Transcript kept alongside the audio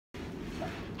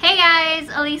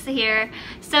guys, Elisa here.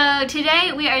 So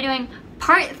today we are doing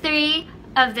part 3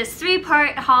 of this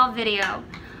 3-part haul video.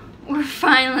 We're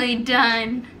finally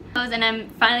done. And I'm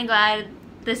finally glad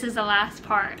this is the last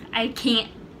part. I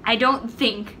don't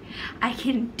think I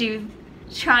can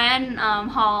try and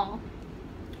haul.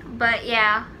 But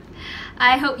yeah,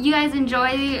 I hope you guys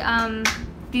enjoy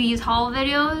these haul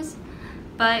videos.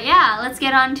 But yeah, let's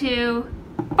get on to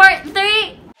part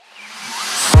 3.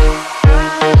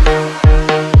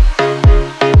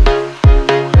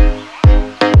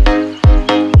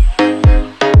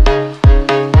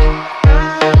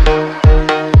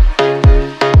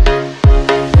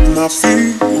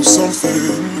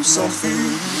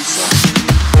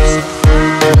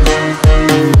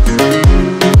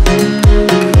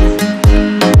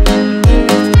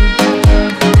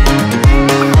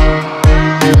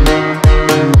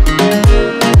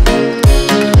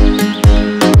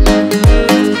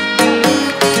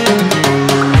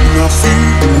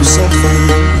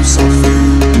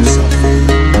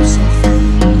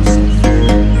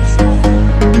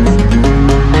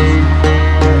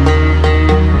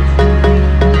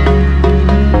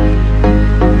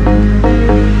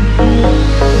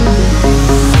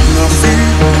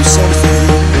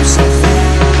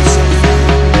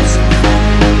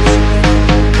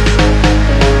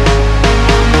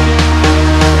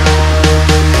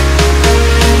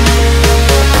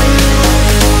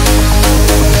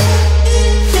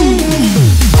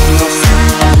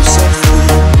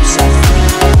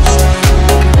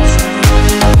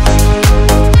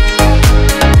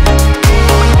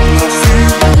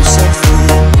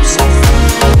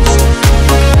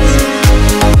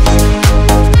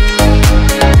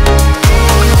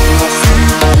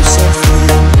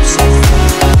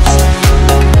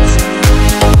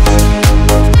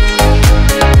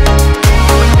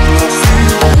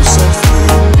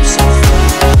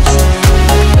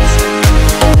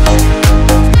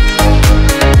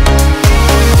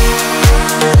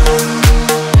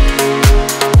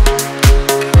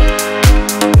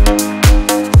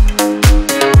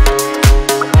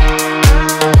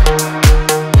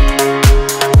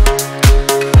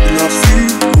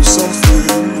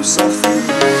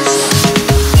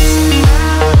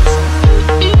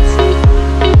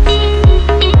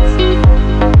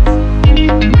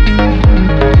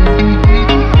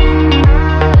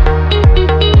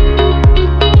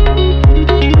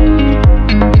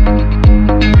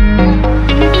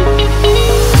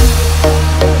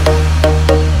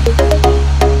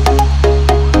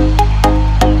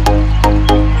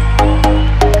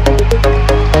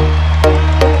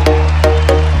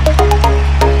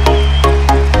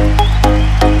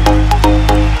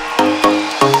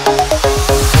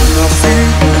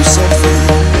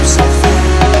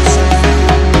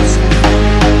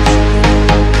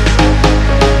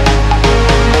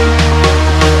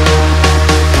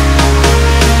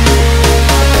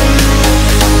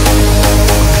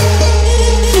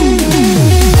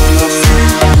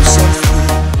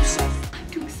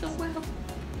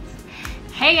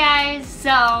 Hey guys, so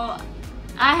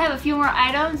I have a few more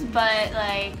items, but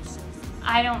like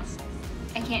I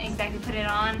can't exactly put it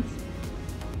on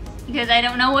because I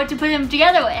don't know what to put them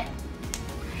together with.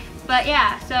 But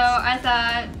yeah, so I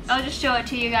thought I'll just show it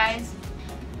to you guys.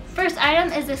 First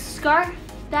item is a scarf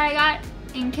that I got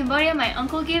in Cambodia. My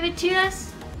uncle gave it to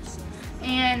us,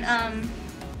 and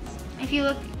if you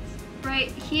look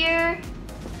right here,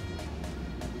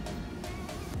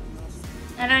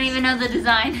 I don't even know the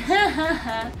design.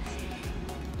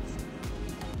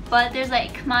 But there's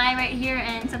like Khmer right here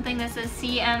and something that says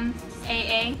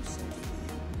CMAA.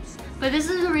 But this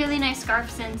is a really nice scarf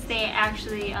since they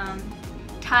actually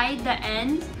tied the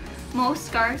ends. Most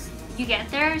scarves you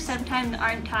get there sometimes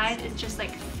aren't tied, it's just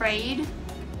like frayed.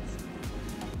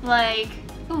 Like,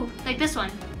 ooh, like this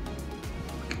one.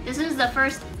 This is the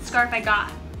first scarf I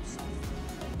got.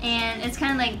 And it's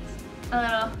kind of like a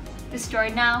little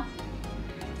destroyed now,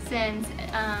 since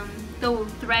the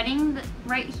threading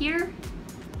right here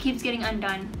keeps getting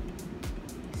undone.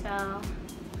 So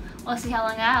we'll see how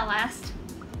long that'll last.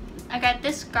 I got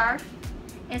this scarf.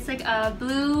 It's like a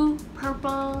blue,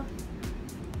 purple,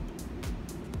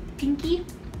 pinky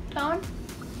tone.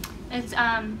 It's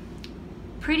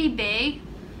pretty big.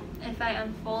 If I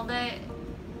unfold it,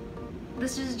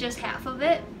 this is just half of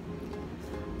it.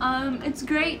 It's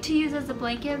great to use as a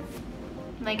blanket,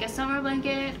 like a summer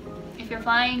blanket. If you're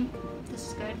flying, this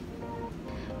is good.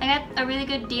 I got a really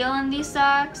good deal on these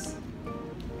socks.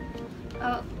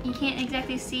 Oh, you can't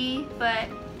exactly see, but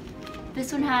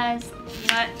this one has, you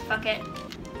know what, fuck it.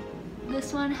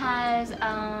 This one has,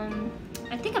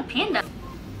 I think a panda.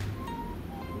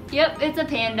 Yep, it's a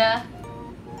panda.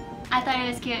 I thought it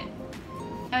was cute.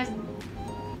 I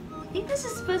think this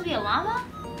is supposed to be a llama?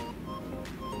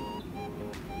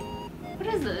 What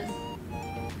is this?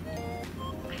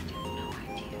 I have no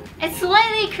idea. It's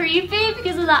slightly creepy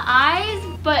because of the eyes,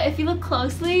 but if you look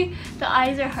closely, the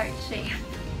eyes are heart-shaped.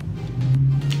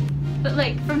 But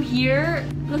like from here,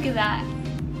 look at that.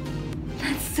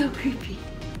 That's so creepy.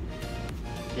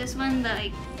 This one,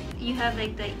 like, you have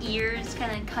like the ears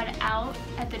kind of cut out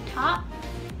at the top.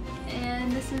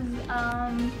 And this is,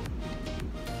 I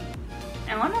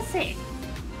want to say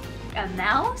a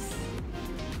mouse?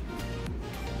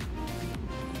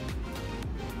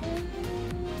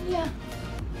 Yeah.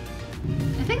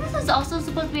 I think this is also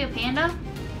supposed to be a panda.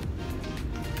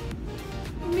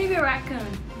 Maybe a raccoon.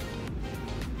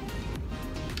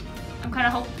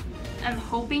 I'm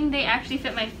hoping they actually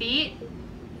fit my feet.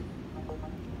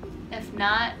 If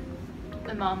not,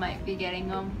 my mom might be getting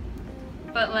them.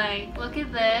 But like, look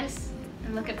at this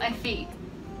and look at my feet.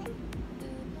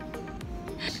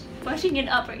 Pushing it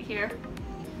up right here.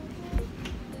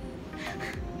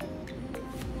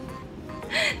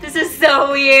 This is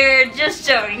so weird, just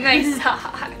showing my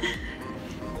socks.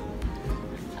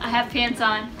 I have pants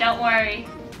on, don't worry.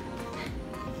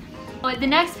 Oh, the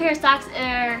next pair of socks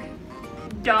are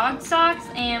dog socks,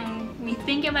 and we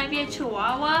think it might be a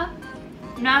Chihuahua.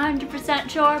 I'm not 100%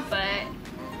 sure, but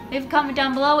leave a comment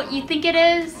down below what you think it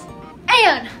is.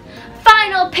 And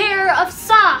final pair of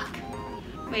sock.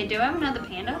 Wait, do I have another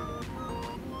panda?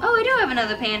 Oh, we do have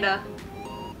another panda.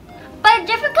 But a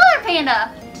different color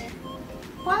panda.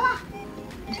 Voila.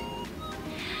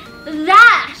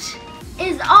 That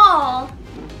is all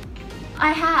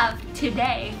I have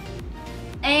today.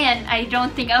 And I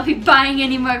don't think I'll be buying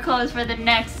any more clothes for the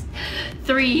next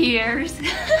 3 years.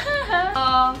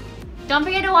 Don't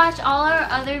forget to watch all our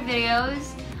other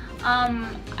videos.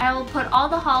 I will put all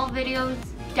the haul videos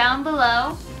down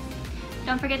below.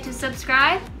 Don't forget to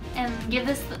subscribe and give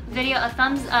this video a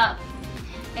thumbs up.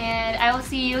 And I will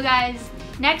see you guys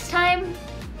next time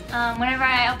whenever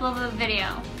I upload a video,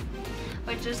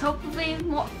 which is hopefully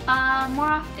more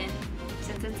often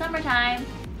since it's summertime.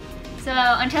 So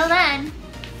until then,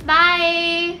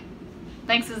 bye!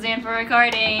 Thanks, Suzanne, for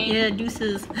recording. Yeah,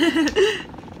 deuces.